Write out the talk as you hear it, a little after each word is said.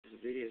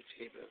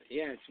videotape it.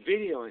 Yeah, it's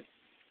videoing.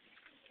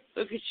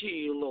 Look at you,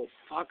 you little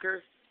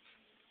fucker.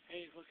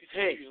 Hey, look at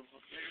you, you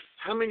fucker.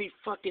 How many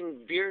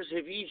fucking beers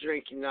have you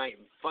drank tonight,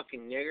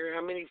 fucking nigger?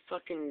 How many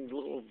fucking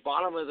little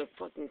bottom of the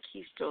fucking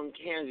Keystone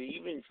cans have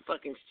you been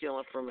fucking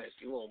stealing from us,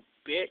 you little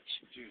bitch?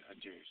 Dude, I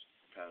dare you.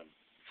 Pat him.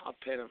 I'll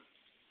pet him.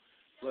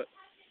 Look.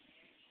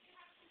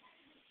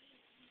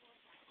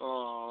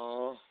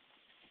 Aww.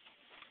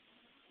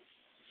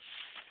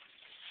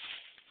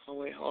 Oh,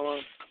 wait, hold on.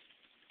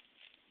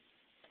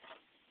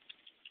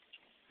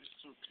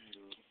 It's okay,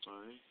 little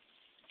buddy.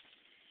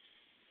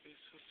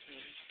 It's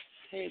okay.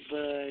 Hey,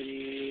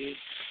 buddy.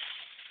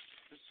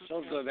 It's okay.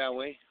 Don't go that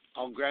way.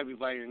 I'll grab you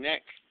by your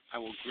neck. I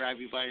will grab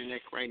you by your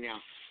neck right now.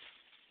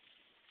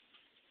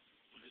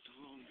 It's a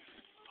little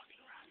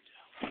fucking rat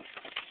tail.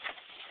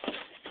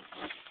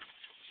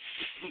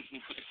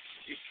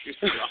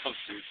 Off,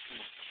 dude. Come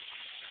on.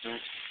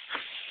 Don't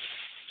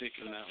stick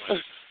him that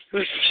way.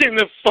 Let's get in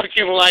the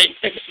fucking light.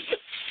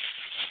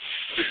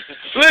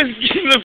 Let's get in the